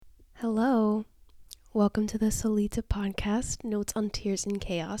Hello, welcome to the Solita podcast, Notes on Tears and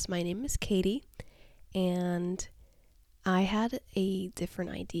Chaos. My name is Katie, and I had a different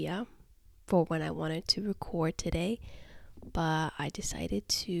idea for when I wanted to record today, but I decided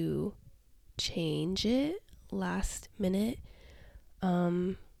to change it last minute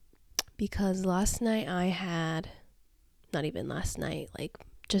because last night not even last night, like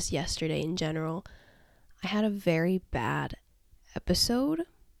just yesterday in general, I had a very bad episode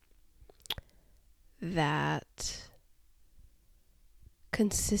that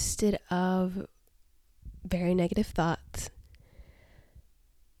consisted of very negative thoughts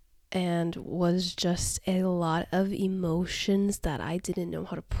and was just a lot of emotions that I didn't know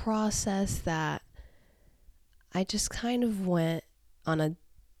how to process, that I just kind of went on a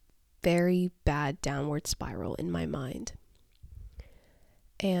very bad downward spiral in my mind.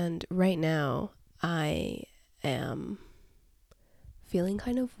 And right now I am feeling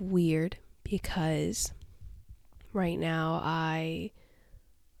kind of weird because right now I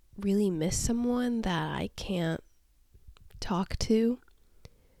really miss someone that I can't talk to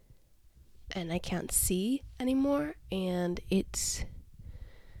and I can't see anymore, and it's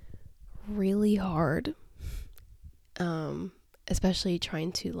really hard, especially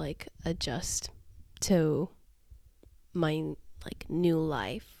trying to adjust to my new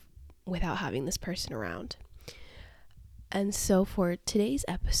life without having this person around. And so for today's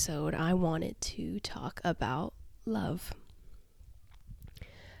episode, I wanted to talk about love.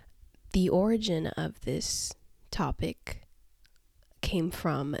 The origin of this topic came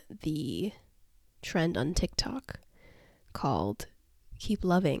from the trend on TikTok called Keep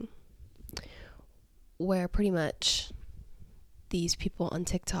Loving, where pretty much these people on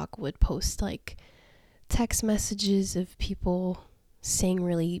TikTok would post text messages of people saying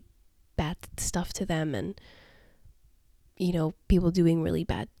really bad stuff to them, and people doing really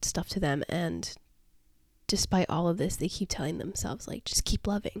bad stuff to them, and despite all of this, they keep telling themselves just keep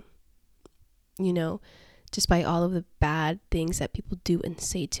loving. Despite all of the bad things that people do and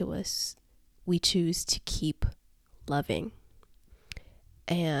say to us, we choose to keep loving.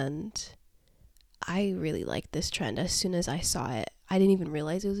 And I really liked this trend. As soon as I saw it, I didn't even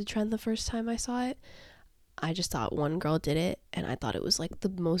realize it was a trend the first time I saw it. I just thought one girl did it, and I thought it was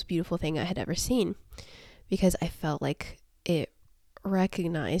the most beautiful thing I had ever seen, because I felt like it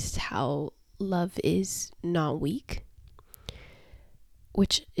recognized how love is not weak,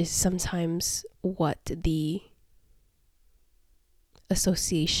 which is sometimes what the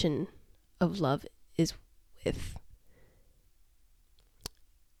association of love is with.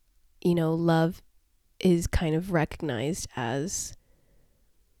 Love is kind of recognized as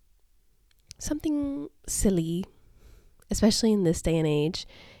something silly, especially in this day and age.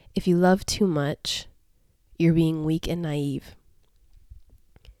 If you love too much, you're being weak and naive,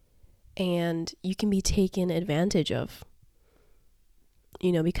 and you can be taken advantage of,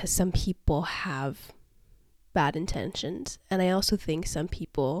 because some people have bad intentions. And I also think some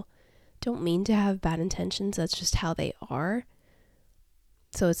people don't mean to have bad intentions. That's just how they are.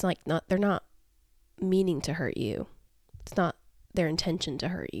 So it's they're not meaning to hurt you. It's not their intention to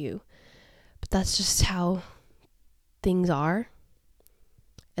hurt you, but that's just how things are.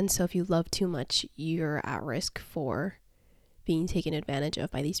 And so if you love too much, you're at risk for being taken advantage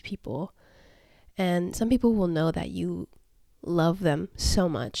of by these people. And some people will know that you love them so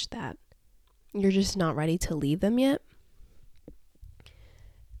much that you're just not ready to leave them yet.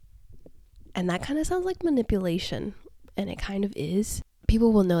 And that kind of sounds like manipulation, and it kind of is.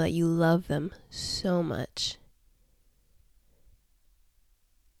 People will know that you love them so much,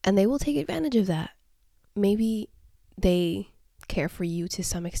 and they will take advantage of that. Maybe they care for you to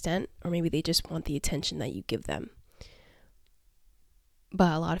some extent, or maybe they just want the attention that you give them.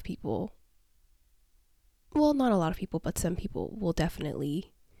 But a lot of people, well, not a lot of people, but some people will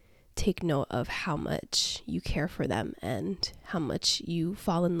definitely take note of how much you care for them and how much you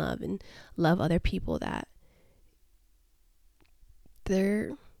fall in love and love other people, that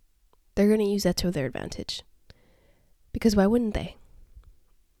they're going to use that to their advantage. Because why wouldn't they?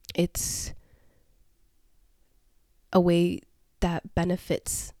 It's a way that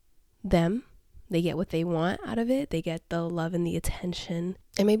benefits them. They get what they want out of it. They get the love and the attention.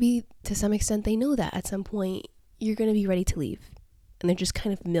 And maybe to some extent they know that at some point you're going to be ready to leave, and they're just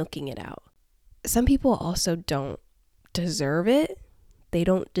kind of milking it out. Some people also don't deserve it. They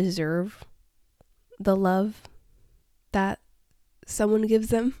don't deserve the love that someone gives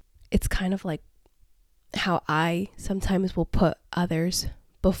them. It's kind of like how I sometimes will put others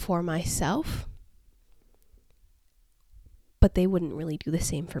before myself, but they wouldn't really do the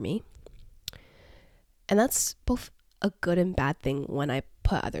same for me. And that's both a good and bad thing when I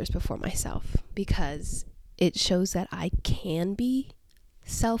put others before myself, because it shows that I can be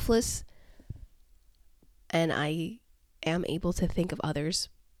selfless and I am able to think of others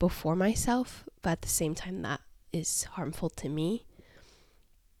before myself, but at the same time that is harmful to me,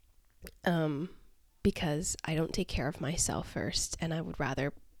 because I don't take care of myself first and I would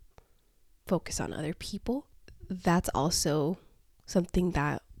rather focus on other people. That's also something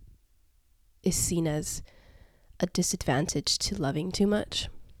that is seen as a disadvantage to loving too much.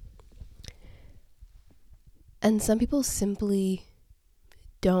 And some people simply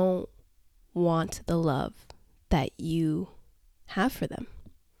don't want the love that you have for them.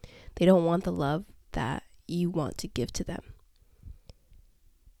 They don't want the love that you want to give to them.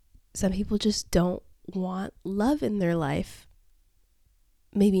 Some people just don't want love in their life.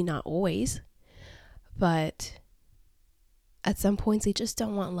 Maybe not always, but at some points they just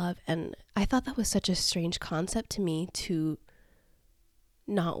don't want love. And I thought that was such a strange concept to me, to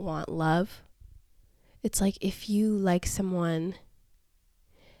not want love. It's like, if you like someone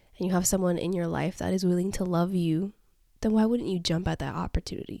and you have someone in your life that is willing to love you, then why wouldn't you jump at that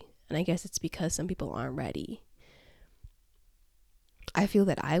opportunity? And I guess it's because some people aren't ready. I feel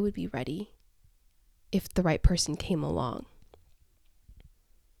that I would be ready if the right person came along.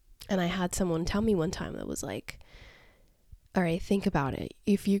 And I had someone tell me one time that was like, all right, think about it.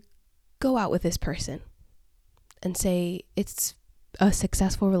 If you go out with this person and say it's a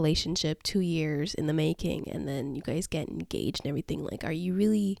successful relationship, 2 years in the making, and then you guys get engaged and everything, like, are you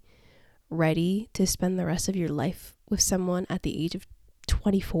really ready to spend the rest of your life with someone at the age of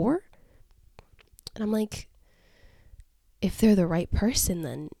 24? And I'm like, if they're the right person,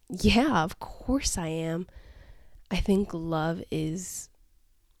 then yeah, of course I am. I think love is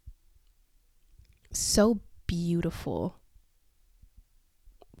so beautiful,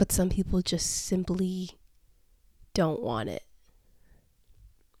 but some people just simply don't want it.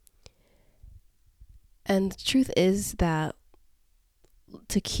 And the truth is that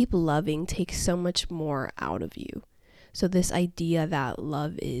to keep loving takes so much more out of you. So this idea that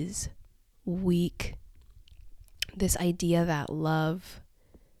love is weak, this idea that love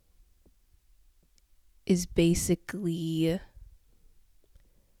is basically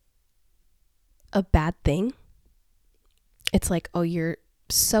a bad thing. It's like, oh, you're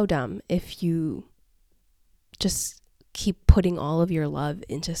so dumb if you just keep putting all of your love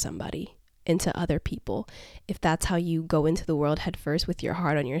into somebody, into other people. If that's how you go into the world head first with your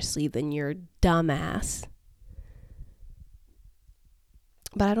heart on your sleeve, then you're dumbass.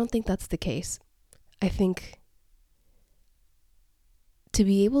 But I don't think that's the case. I think to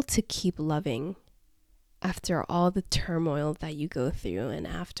be able to keep loving after all the turmoil that you go through and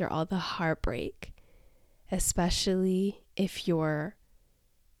after all the heartbreak, especially if you're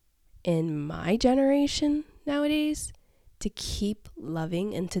in my generation nowadays, to keep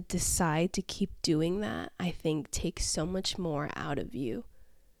loving and to decide to keep doing that, I think takes so much more out of you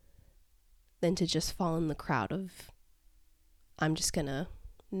than to just fall in the crowd of, I'm just gonna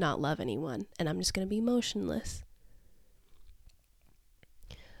not love anyone and I'm just gonna be emotionless.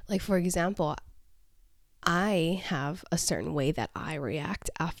 Like, for example, I have a certain way that I react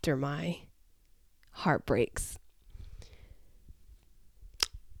after my heartbreaks.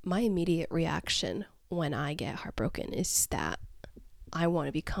 My immediate reaction when I get heartbroken is that I want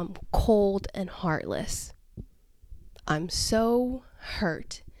to become cold and heartless. I'm so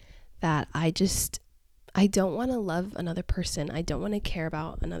hurt that I don't want to love another person. I don't want to care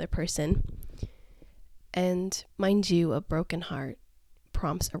about another person. And mind you, a broken heart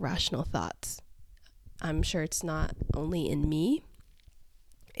prompts irrational thoughts. I'm sure it's not only in me.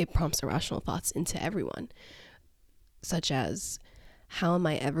 It prompts irrational thoughts into everyone, such as, how am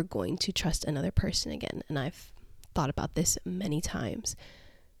I ever going to trust another person again? And I've thought about this many times.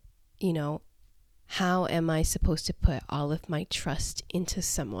 You know, how am I supposed to put all of my trust into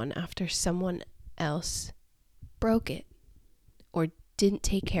someone after someone else broke it or didn't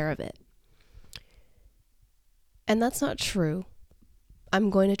take care of it? And that's not true. I'm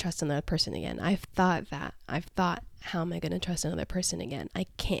going to trust another person again. I've thought, how am I going to trust another person again? I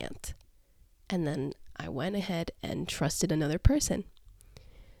can't. And then I went ahead and trusted another person.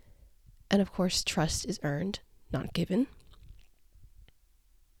 And of course, trust is earned, not given.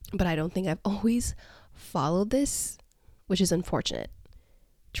 But I don't think I've always followed this, which is unfortunate.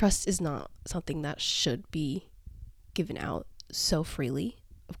 Trust is not something that should be given out so freely,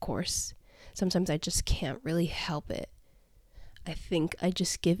 of course. Sometimes I just can't really help it. I think I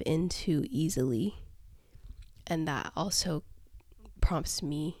just give in too easily. And that also prompts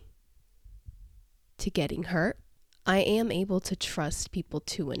me to getting hurt. I am able to trust people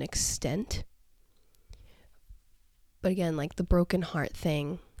to an extent, But again, like the broken heart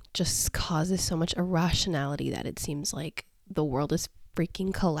thing just causes so much irrationality that it seems like the world is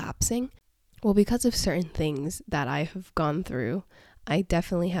freaking collapsing. Well, because of certain things that I have gone through, I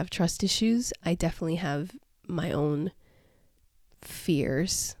definitely have trust issues. I definitely have my own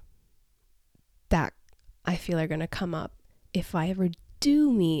fears that I feel are going to come up if I ever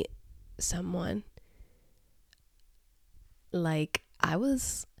do meet someone. Like, I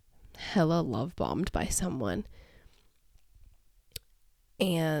was hella love bombed by someone,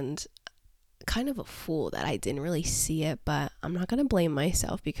 and kind of a fool that I didn't really see it, but I'm not going to blame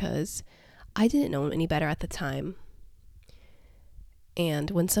myself because I didn't know any better at the time.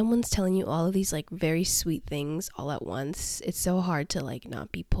 And when someone's telling you all of these like very sweet things all at once, it's so hard to like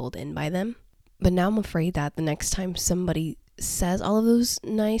not be pulled in by them. But now I'm afraid that the next time somebody says all of those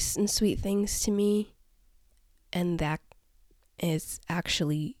nice and sweet things to me, and that is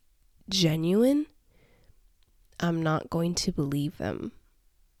actually genuine, I'm not going to believe them.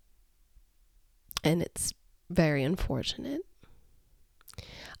 And it's very unfortunate.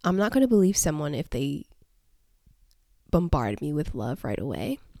 I'm not going to believe someone if they bombard me with love right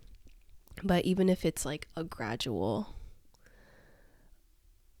away. But even if it's like a gradual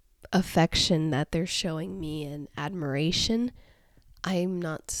affection that they're showing me and admiration, I'm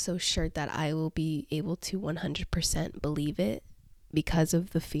not so sure that I will be able to 100% believe it because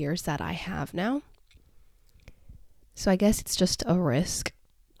of the fears that I have now. So I guess it's just a risk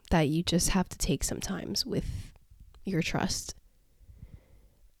that you just have to take sometimes with your trust.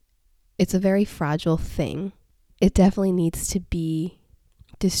 It's a very fragile thing. It definitely needs to be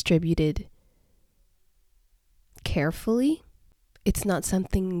distributed carefully. It's not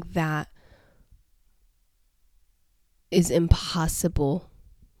something that is impossible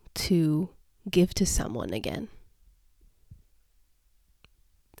to give to someone again.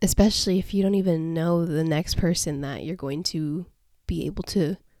 Especially if you don't even know the next person that you're going to be able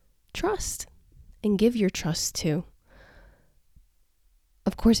to trust and give your trust to.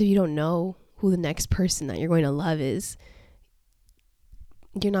 Of course, if you don't know who the next person that you're going to love is,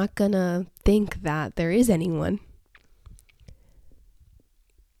 you're not gonna think that there is anyone.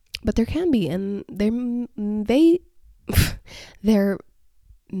 But there can be, and there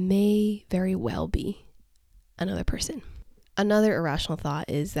may very well be another person. Another irrational thought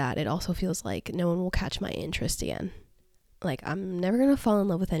is that it also feels like no one will catch my interest again. Like, I'm never going to fall in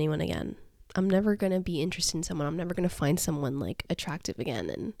love with anyone again. I'm never going to be interested in someone. I'm never going to find someone like attractive again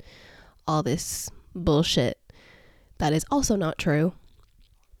and all this bullshit that is also not true.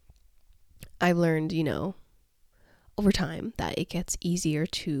 I've learned, over time that it gets easier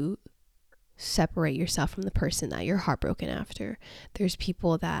to separate yourself from the person that you're heartbroken after. There's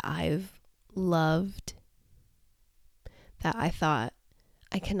people that I've loved that I thought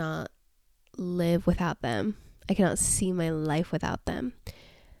I cannot live without them. I cannot see my life without them.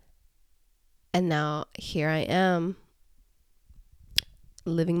 And now here I am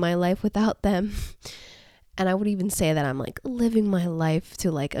living my life without them. And I would even say that I'm like living my life to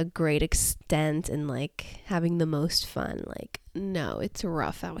like a great extent and like having the most fun. Like, no, it's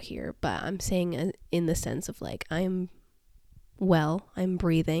rough out here. But I'm saying in the sense of like, I'm well, I'm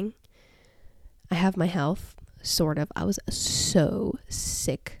breathing. I have my health, sort of. I was so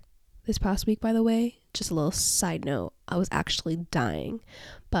sick this past week, by the way. Just a little side note. I was actually dying.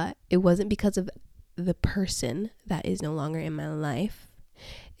 But it wasn't because of the person that is no longer in my life.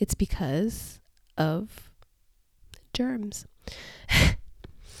 It's because of germs.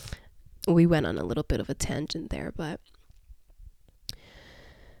 We went on a little bit of a tangent there, but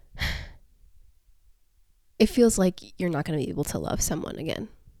it feels like you're not going to be able to love someone again,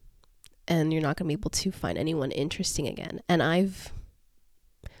 and you're not going to be able to find anyone interesting again. And I've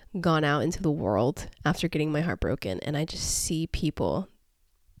gone out into the world after getting my heart broken, and I just see people,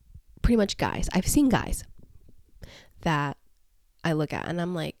 pretty much guys. I've seen guys that I look at and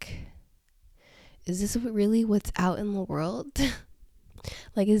I'm like, is this really what's out in the world?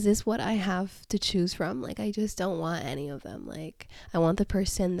 Like, is this what I have to choose from? Like, I just don't want any of them. Like, I want the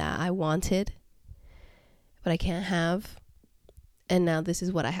person that I wanted, but I can't have. And now this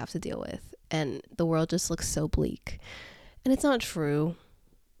is what I have to deal with. And the world just looks so bleak. And it's not true.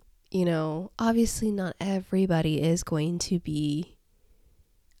 Obviously not everybody is going to be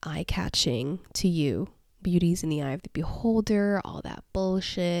eye-catching to you. Beauty's in the eye of the beholder, all that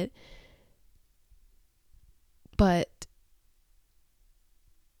bullshit. But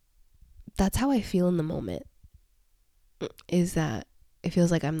that's how I feel in the moment, is that it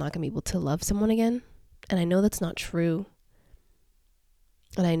feels like I'm not going to be able to love someone again. And I know that's not true.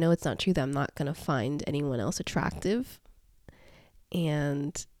 And I know it's not true that I'm not going to find anyone else attractive.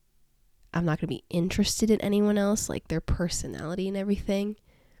 And I'm not going to be interested in anyone else, like their personality and everything.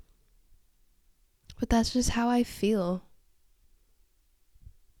 But that's just how I feel.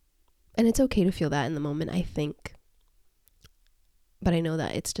 And it's okay to feel that in the moment, I think. But I know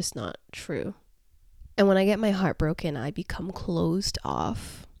that it's just not true. And when I get my heart broken, I become closed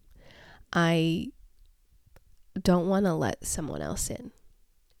off. I don't want to let someone else in.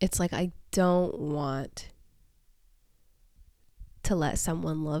 It's like I don't want to let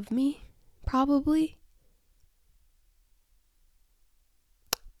someone love me, probably.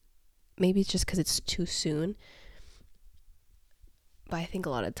 Maybe it's just because it's too soon. But I think a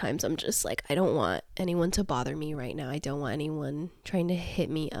lot of times I'm just like, I don't want anyone to bother me right now. I don't want anyone trying to hit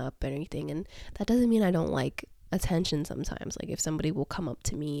me up or anything. And that doesn't mean I don't like attention sometimes. Like if somebody will come up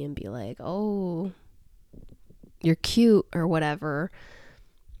to me and be like, oh, you're cute or whatever.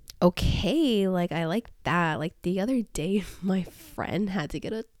 Okay, like I like that. Like the other day, my friend had to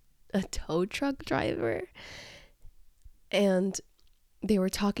get a tow truck driver. And they were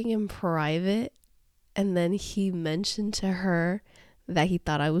talking in private. And then he mentioned to her that he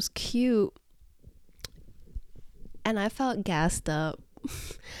thought I was cute. And I felt gassed up.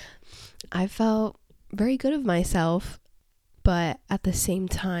 I felt very good of myself. But at the same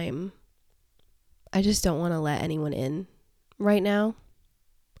time, I just don't want to let anyone in right now.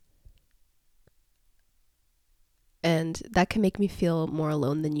 And that can make me feel more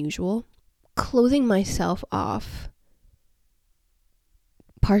alone than usual. Closing myself off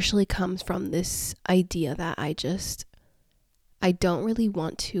partially comes from this idea that I don't really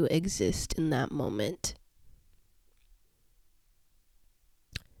want to exist in that moment.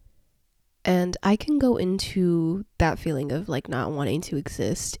 And I can go into that feeling of like not wanting to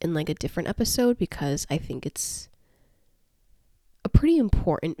exist in like a different episode, because I think it's a pretty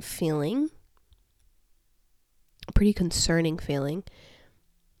important feeling, a pretty concerning feeling.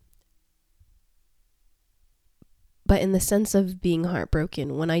 But in the sense of being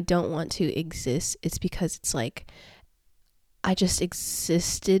heartbroken, when I don't want to exist, it's because it's like I just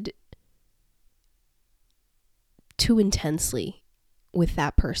existed too intensely with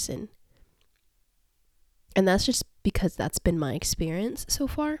that person. And that's just because that's been my experience so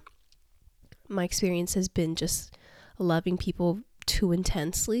far. My experience has been just loving people too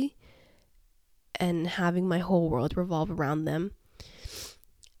intensely and having my whole world revolve around them.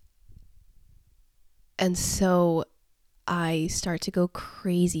 And so I start to go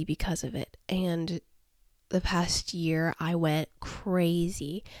crazy because of it. And the past year I went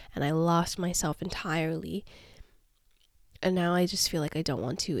crazy and I lost myself entirely. And now I just feel like I don't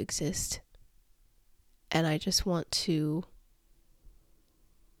want to exist. And I just want to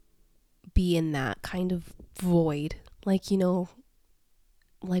be in that kind of void. Like, you know,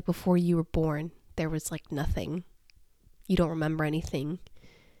 like before you were born, there was like nothing. You don't remember anything.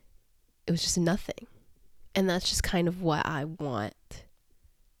 It was just nothing. And that's just kind of what I want,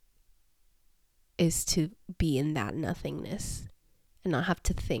 is to be in that nothingness and not have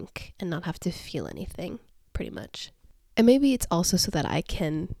to think and not have to feel anything, pretty much. And maybe it's also so that I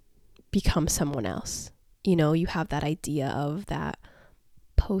can become someone else. You know, you have that idea of that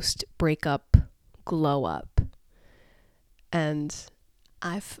post-breakup glow up. And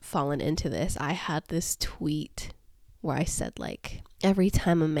I've fallen into this. I had this tweet where I said, like, every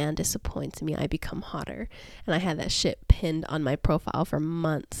time a man disappoints me, I become hotter. And I had that shit pinned on my profile for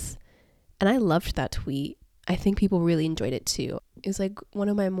months. And I loved that tweet. I think people really enjoyed it too. It was like one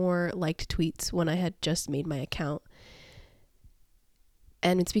of my more liked tweets when I had just made my account.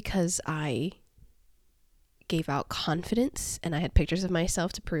 And it's because I gave out confidence and I had pictures of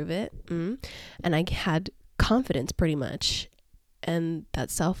myself to prove it. And I had confidence pretty much. And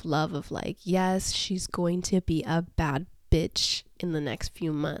that self-love of like, yes, she's going to be a bad bitch in the next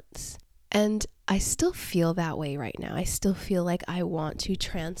few months. And I still feel that way right now. I still feel like I want to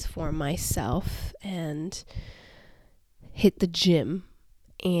transform myself and hit the gym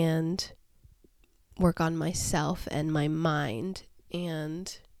and work on myself and my mind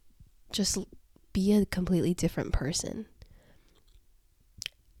and just be a completely different person.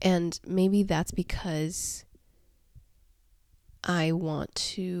 And maybe that's because I want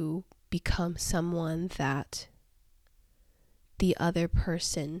to become someone that the other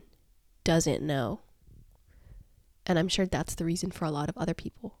person doesn't know. And I'm sure that's the reason for a lot of other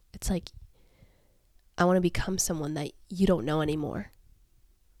people. It's like, I want to become someone that you don't know anymore.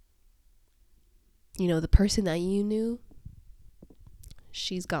 You know, the person that you knew,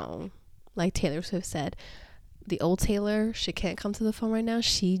 she's gone. Like Taylor Swift said, the old Taylor, she can't come to the phone right now.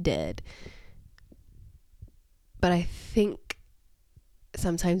 She did. But I think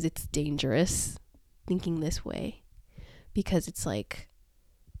sometimes it's dangerous thinking this way, because it's like,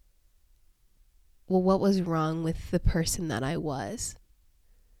 well, what was wrong with the person that I was?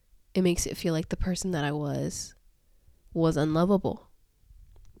 It makes it feel like the person that I was unlovable.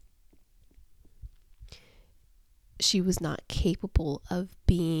 She was not capable of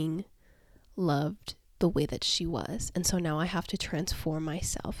being loved the way that she was. And so now I have to transform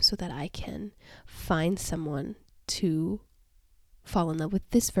myself so that I can find someone to fall in love with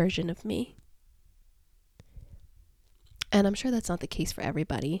this version of me. And I'm sure that's not the case for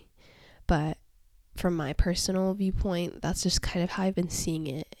everybody, but from my personal viewpoint, that's just kind of how I've been seeing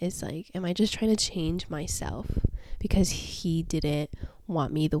it. Is like, am I just trying to change myself because he didn't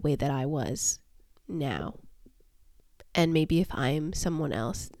want me the way that I was now? And maybe if I'm someone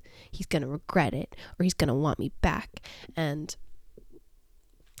else, he's going to regret it, or he's going to want me back, and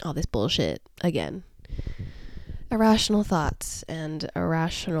all this bullshit again. Irrational thoughts and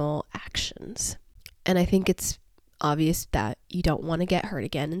irrational actions. And I think it's obvious that you don't want to get hurt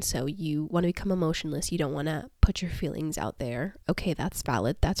again, and so you want to become emotionless. You don't want to put your feelings out there. Okay, that's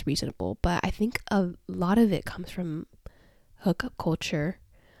valid, that's reasonable, but I think a lot of it comes from hookup culture.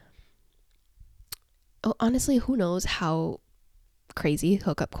 Oh, honestly, who knows how crazy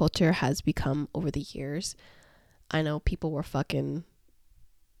hookup culture has become over the years. I know people were fucking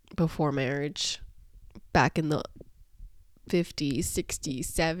before marriage, back in the 50s, 60s,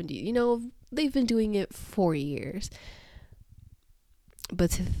 70s, you know, they've been doing it for years.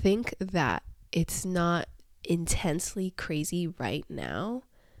 But to think that it's not intensely crazy right now,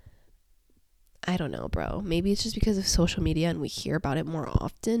 I don't know, bro. Maybe it's just because of social media and we hear about it more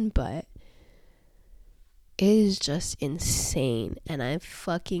often, but it is just insane, and I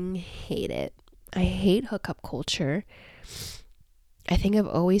fucking hate it. I hate hookup culture. I think I've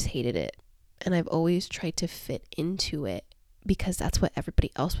always hated it, and I've always tried to fit into it because that's what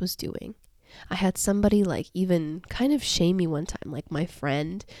everybody else was doing. I had somebody like even kind of shame me one time. Like my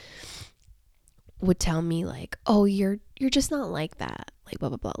friend would tell me like, "Oh, you're just not like that." Like blah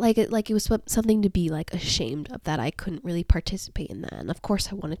blah blah. Like it was something to be like ashamed of, that I couldn't really participate in that. And of course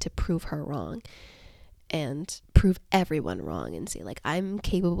I wanted to prove her wrong and prove everyone wrong and say like, I'm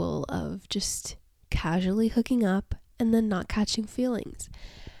capable of just casually hooking up and then not catching feelings.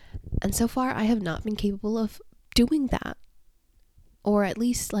 And so far I have not been capable of doing that, or at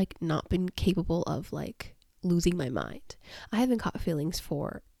least like not been capable of like losing my mind. I haven't caught feelings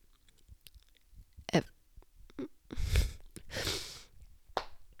for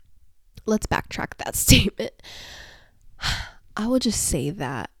let's backtrack that statement. I will just say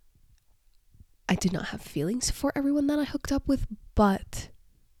that I did not have feelings for everyone that I hooked up with, but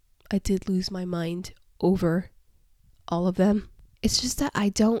I did lose my mind over all of them. It's just that I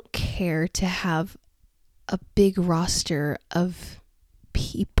don't care to have a big roster of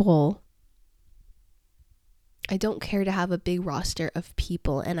people. I don't care to have a big roster of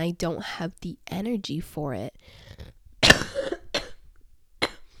people, and I don't have the energy for it.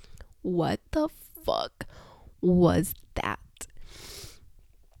 What the fuck was that?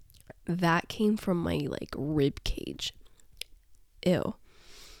 That came from my like rib cage. Ew.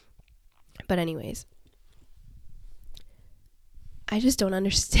 But anyways, I just don't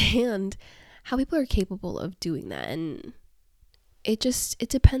understand how people are capable of doing that. And it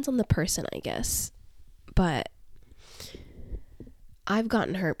depends on the person, I guess. But I've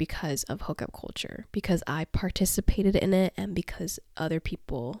gotten hurt because of hookup culture, because I participated in it and because other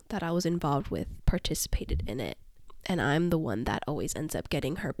people that I was involved with participated in it. And I'm the one that always ends up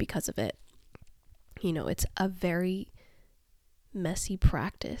getting hurt because of it. You know, it's a very messy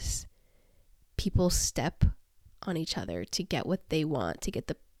practice. People step on each other to get what they want, to get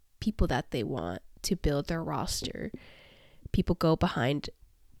the people that they want, to build their roster. People go behind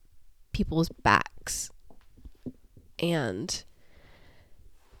people's backs. And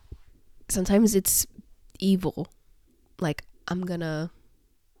sometimes it's evil. Like, I'm gonna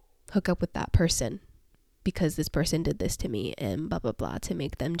hook up with that person because this person did this to me and blah blah blah, to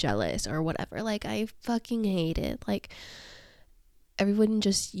make them jealous or whatever. Like, I fucking hate it. Like, everyone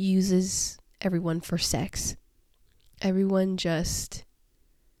just uses everyone for sex. Everyone just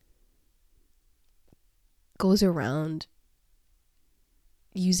goes around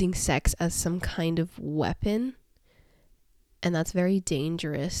using sex as some kind of weapon, and that's very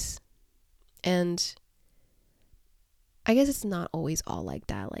dangerous. And I guess it's not always all like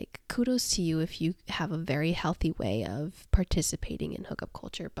that. Like, kudos to you if you have a very healthy way of participating in hookup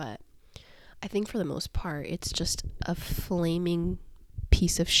culture, but I think for the most part it's just a flaming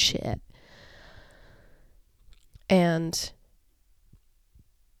piece of shit. And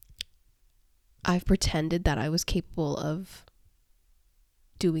I've pretended that I was capable of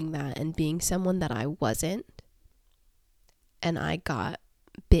doing that and being someone that I wasn't, and I got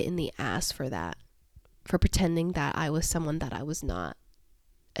bit in the ass for that. for pretending that I was someone that I was not.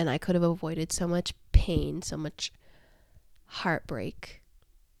 And I could have avoided so much pain, so much heartbreak.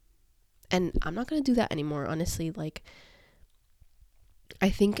 And I'm not going to do that anymore, honestly. Like, I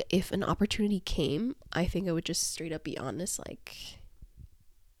think if an opportunity came, I think I would just straight up be honest. Like,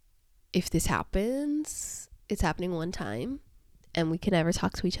 if this happens, it's happening one time and we can never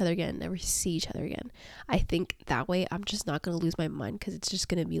talk to each other again, never see each other again. I think that way I'm just not going to lose my mind, because it's just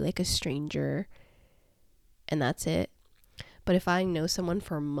going to be like a stranger and that's it. But if I know someone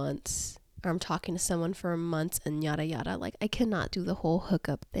for months, or I'm talking to someone for months and yada yada, like, I cannot do the whole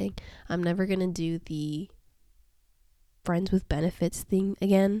hookup thing. I'm never going to do the friends with benefits thing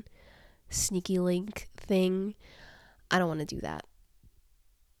again, sneaky link thing. I don't want to do that.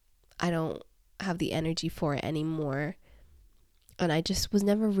 I don't have the energy for it anymore. And I just was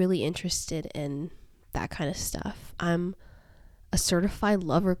never really interested in that kind of stuff. I'm a certified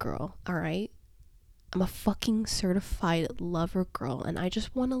lover girl, all right? I'm a fucking certified lover girl, and I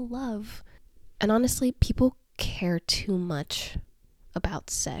just want to love. And honestly, people care too much about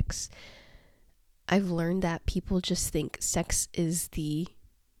sex. I've learned that people just think sex is the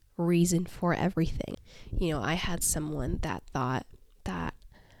reason for everything. You know, I had someone that thought that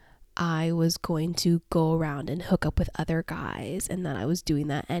I was going to go around and hook up with other guys, and that I was doing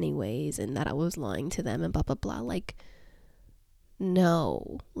that anyways, and that I was lying to them and blah blah blah. Like,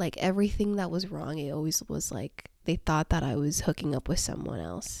 no, like, everything that was wrong, it always was like they thought that I was hooking up with someone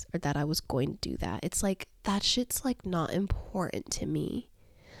else, or that I was going to do that. It's like, that shit's like not important to me.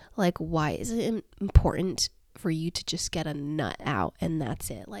 Like, why is it important for you to just get a nut out and that's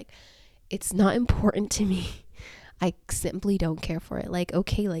it? Like, it's not important to me. I simply don't care for it. Like,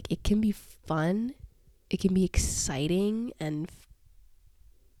 okay, like, it can be fun, it can be exciting and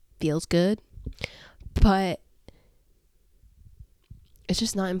feels good, but it's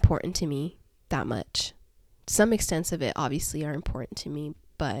just not important to me that much. Some extents of it obviously are important to me,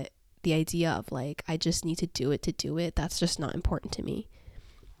 but the idea of like, I just need to do it, that's just not important to me.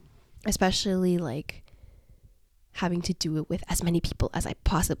 Especially like having to do it with as many people as I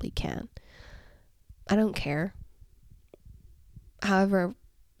possibly can. I don't care. However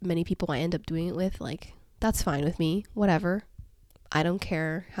many people I end up doing it with, like, that's fine with me, whatever. I don't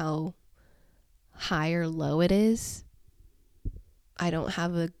care how high or low it is. I don't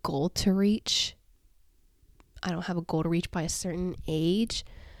have a goal to reach. I don't have a goal to reach by a certain age.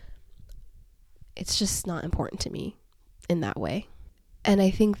 It's just not important to me in that way. And I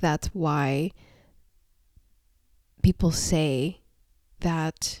think that's why people say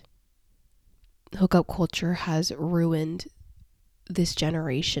that hookup culture has ruined this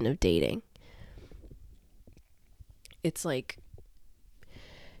generation of dating. It's like,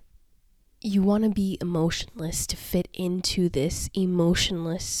 you want to be emotionless to fit into this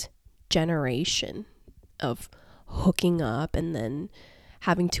emotionless generation of hooking up and then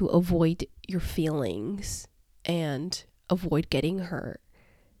having to avoid your feelings and avoid getting hurt.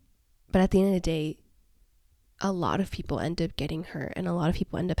 But at the end of the day, a lot of people end up getting hurt, and a lot of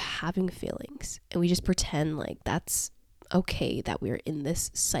people end up having feelings, and we just pretend like that's okay, that we're in this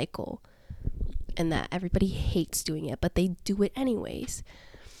cycle and that everybody hates doing it, but they do it anyways.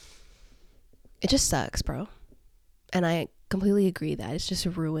 It just sucks, bro. And I completely agree that it's just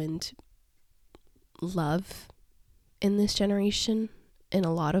ruined love in this generation in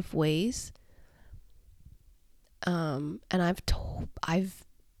a lot of ways. And I've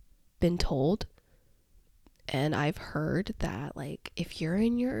been told and I've heard that, like, if you're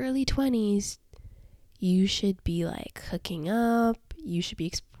in your early 20s, you should be like hooking up, you should be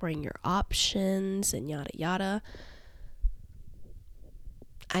exploring your options and yada yada.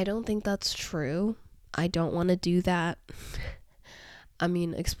 I don't think that's true. I don't want to do that. I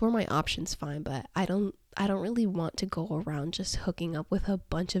mean, explore my options, fine, but I don't really want to go around just hooking up with a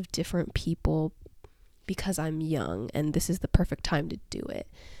bunch of different people because I'm young and this is the perfect time to do it.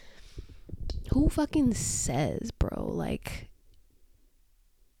 Who fucking says, bro? Like,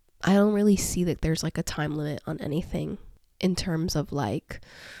 I don't really see that there's like a time limit on anything in terms of like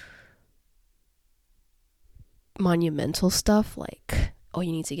monumental stuff, like, oh,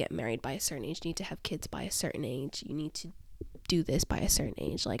 you need to get married by a certain age, you need to have kids by a certain age, you need to do this by a certain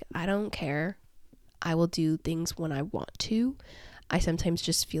age. Like, I don't care. I will do things when I want to. I sometimes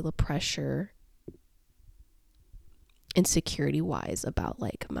just feel a pressure insecurity wise about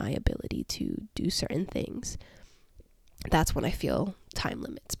like my ability to do certain things. That's when I feel time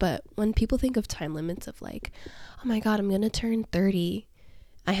limits. But when people think of time limits of like, oh my god, I'm gonna turn 30,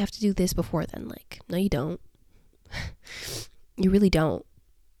 I have to do this before then, like, no, you don't. You really don't.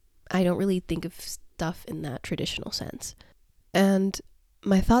 I don't really think of stuff in that traditional sense. And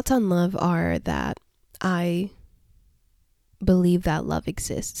my thoughts on love are that I believe that love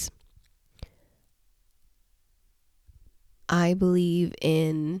exists. I believe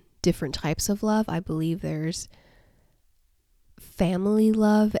in different types of love. I believe there's family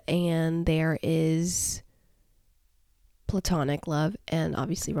love and there is platonic love and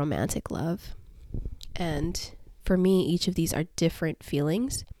obviously romantic love. And for me, each of these are different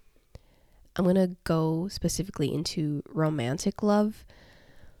feelings. I'm going to go specifically into romantic love.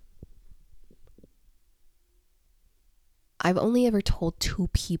 I've only ever told 2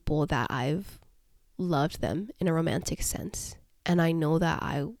 people that I've loved them in a romantic sense. And I know that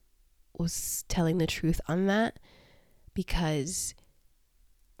I was telling the truth on that because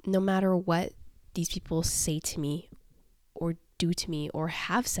no matter what these people say to me or do to me or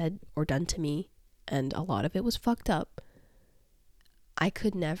have said or done to me, and a lot of it was fucked up, I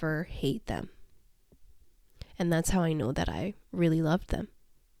could never hate them. And that's how I know that I really loved them,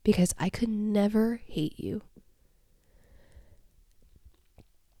 because I could never hate you.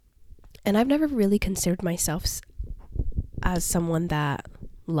 And I've never really considered myself as someone that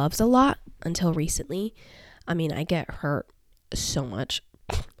loves a lot until recently. I mean, I get hurt so much.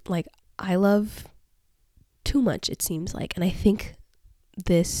 Like, I love too much, it seems like. And I think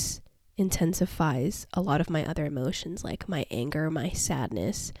this intensifies a lot of my other emotions, like my anger, my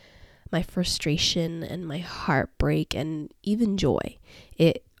sadness, my frustration, and my heartbreak, and even joy.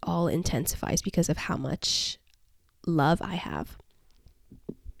 It all intensifies because of how much love I have.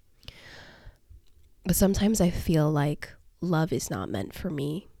 But sometimes I feel like love is not meant for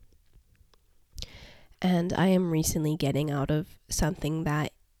me. And I am recently getting out of something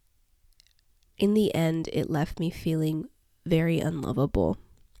that in the end, it left me feeling very unlovable.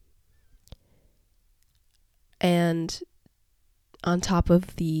 And on top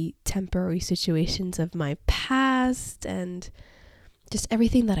of the temporary situations of my past and just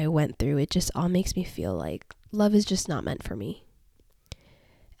everything that I went through, it just all makes me feel like love is just not meant for me.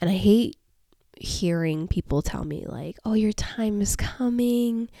 And I hate hearing people tell me like, oh, your time is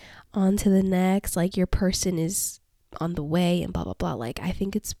coming, on to the next, like your person is on the way and blah, blah, blah. Like, I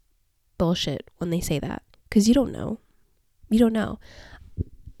think it's bullshit when they say that, because you don't know.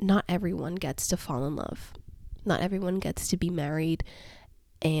 Not everyone gets to fall in love. Not everyone gets to be married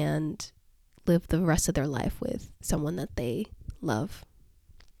and live the rest of their life with someone that they love.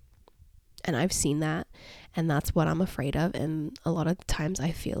 And I've seen that, and that's what I'm afraid of. And a lot of times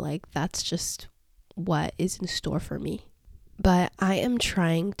I feel like that's just what is in store for me. But I am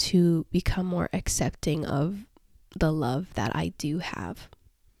trying to become more accepting of the love that I do have.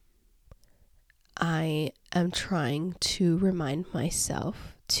 I am trying to remind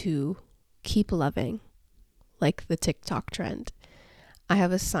myself to keep loving, like the TikTok trend. I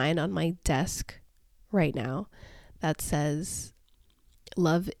have a sign on my desk right now that says,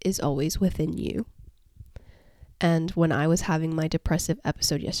 love is always within you. And when I was having my depressive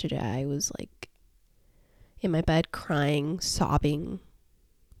episode yesterday, I was like in my bed crying, sobbing,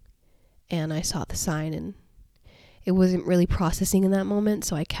 and I saw the sign and it wasn't really processing in that moment,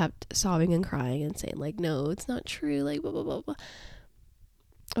 so I kept sobbing and crying and saying like, no, it's not true, like blah blah blah blah.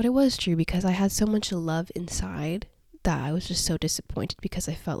 But it was true, because I had so much love inside that I was just so disappointed, because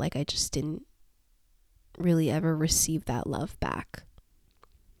I felt like I just didn't really ever receive that love back.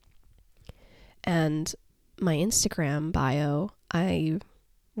 And my Instagram bio, I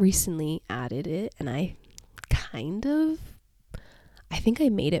recently added it, and I think I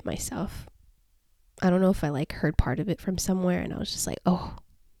made it myself. I don't know if I like heard part of it from somewhere, and I was just like, oh,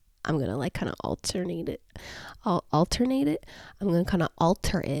 I'm gonna like kind of alternate it. I'm gonna kind of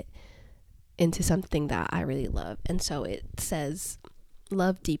alter it into something that I really love. And so it says,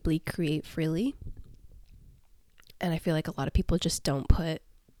 love deeply, create freely. And I feel like a lot of people just don't put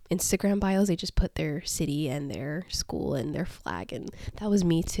Instagram bios, they just put their city and their school and their flag, and that was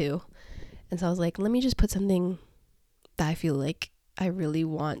me too. And so I was like, let me just put something that I feel like I really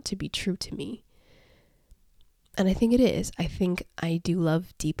want to be true to me. And I think it is. I think I do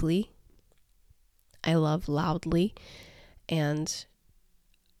love deeply. I love loudly, and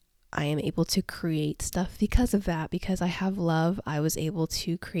I am able to create stuff because of that. Because I have love, I was able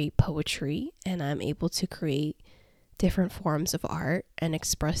to create poetry, and I'm able to create different forms of art and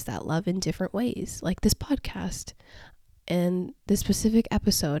express that love in different ways, like this podcast and this specific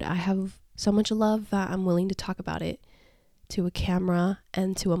episode. I have so much love that I'm willing to talk about it to a camera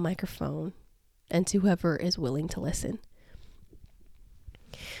and to a microphone and to whoever is willing to listen.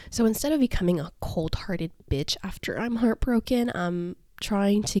 So instead of becoming a cold-hearted bitch after I'm heartbroken, I'm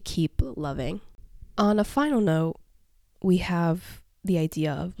trying to keep loving. On a final note, we have the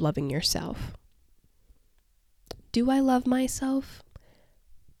idea of loving yourself. Do I love myself?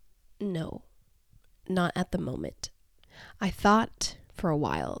 No. not at the moment. I thought for a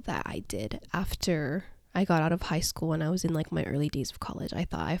while that I did. After I got out of high school, when I was in like my early days of college, I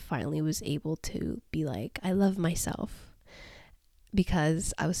thought I finally was able to be like, I love myself,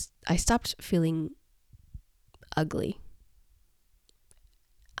 because I stopped feeling ugly.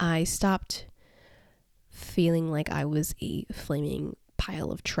 I stopped feeling like I was a flaming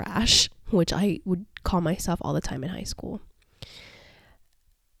pile of trash, which I would call myself all the time in high school.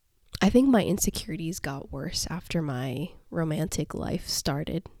 I think my insecurities got worse after my romantic life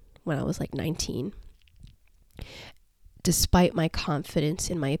started when I was like 19. Despite my confidence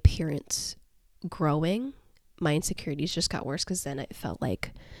in my appearance growing, my insecurities just got worse, because then it felt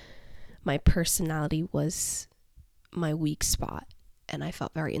like my personality was my weak spot, and I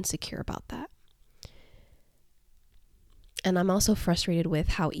felt very insecure about that. And I'm also frustrated with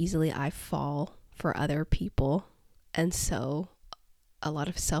how easily I fall for other people, and so a lot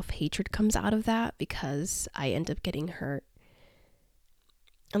of self-hatred comes out of that, because I end up getting hurt.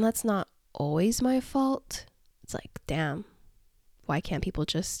 And that's not always my fault. It's like, damn, why can't people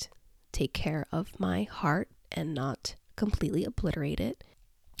just take care of my heart and not completely obliterate it?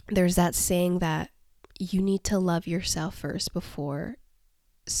 There's that saying that you need to love yourself first before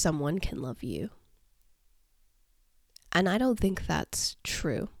someone can love you. And I don't think that's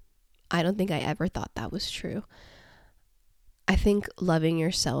true. I don't think I ever thought that was true. I think loving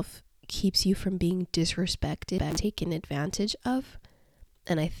yourself keeps you from being disrespected and taken advantage of.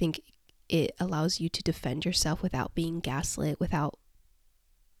 And I think it allows you to defend yourself without being gaslit, without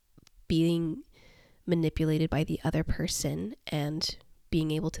being manipulated by the other person, and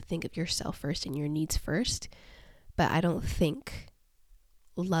being able to think of yourself first and your needs first. But I don't think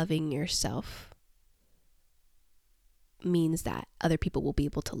loving yourself means that other people will be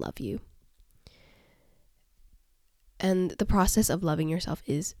able to love you. And the process of loving yourself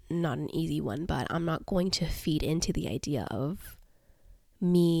is not an easy one, but I'm not going to feed into the idea of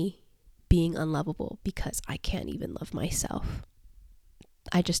me being unlovable because I can't even love myself.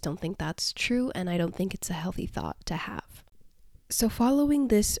 I just don't think that's true, and I don't think it's a healthy thought to have. So following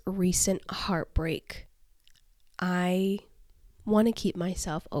this recent heartbreak, I want to keep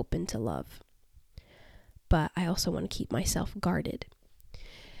myself open to love, but I also want to keep myself guarded.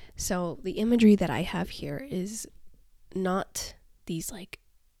 So the imagery that I have here is not these like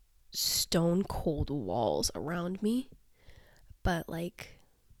stone cold walls around me, but like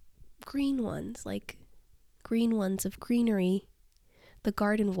green ones of greenery, the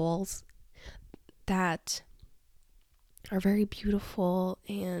garden walls that are very beautiful,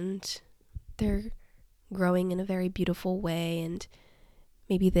 and they're growing in a very beautiful way, and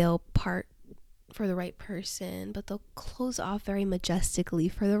maybe they'll part for the right person, but they'll close off very majestically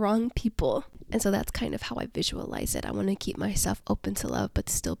for the wrong people. And so that's kind of how I visualize it. I want to keep myself open to love, but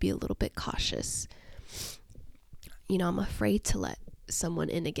still be a little bit cautious. You know, I'm afraid to let someone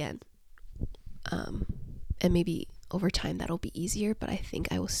in again. And maybe over time that'll be easier, but I think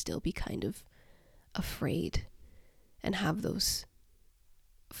I will still be kind of afraid and have those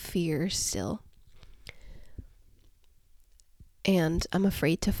fears still. And I'm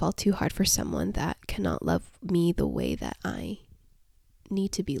afraid to fall too hard for someone that cannot love me the way that I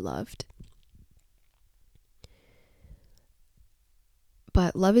need to be loved.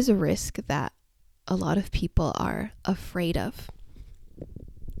 But love is a risk that a lot of people are afraid of.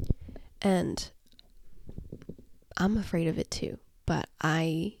 And I'm afraid of it too. But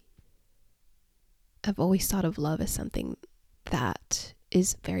I have always thought of love as something that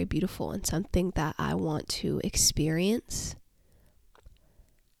is very beautiful and something that I want to experience,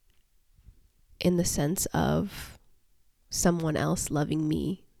 in the sense of someone else loving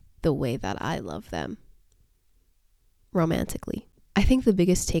me the way that I love them romantically. I think the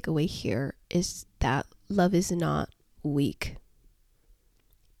biggest takeaway here is that love is not weak.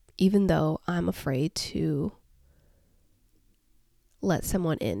 Even though I'm afraid to let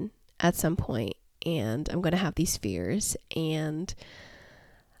someone in at some point, and I'm going to have these fears, and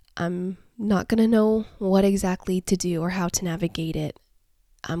I'm not going to know what exactly to do or how to navigate it,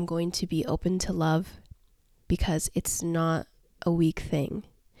 I'm going to be open to love, because it's not a weak thing.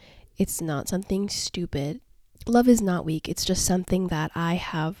 It's not something stupid. Love is not weak. It's just something that I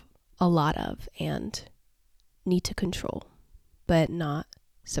have a lot of and need to control, but not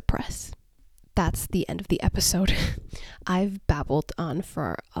suppress. That's the end of the episode. I've babbled on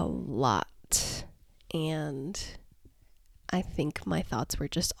for a lot, and I think my thoughts were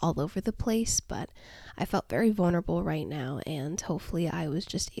just all over the place, but I felt very vulnerable right now, and hopefully I was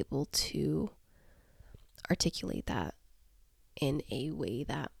just able to articulate that in a way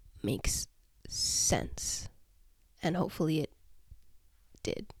that makes sense, and hopefully it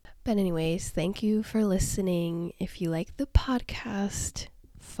did. But anyways, thank you for listening. If you like the podcast,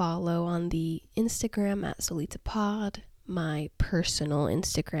 follow on the Instagram at SolitaPod, my personal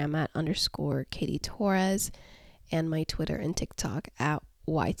Instagram at _Katie Torres, and my Twitter and TikTok at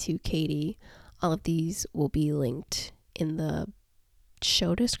Y2Katie. All of these will be linked in the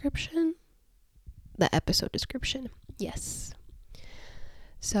show description, the episode description. Yes.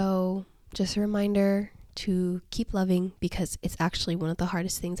 So just a reminder to keep loving, because it's actually one of the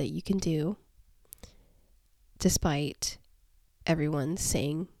hardest things that you can do, despite everyone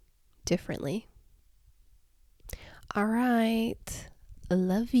saying differently. All right.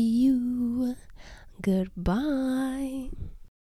 Love you. Goodbye.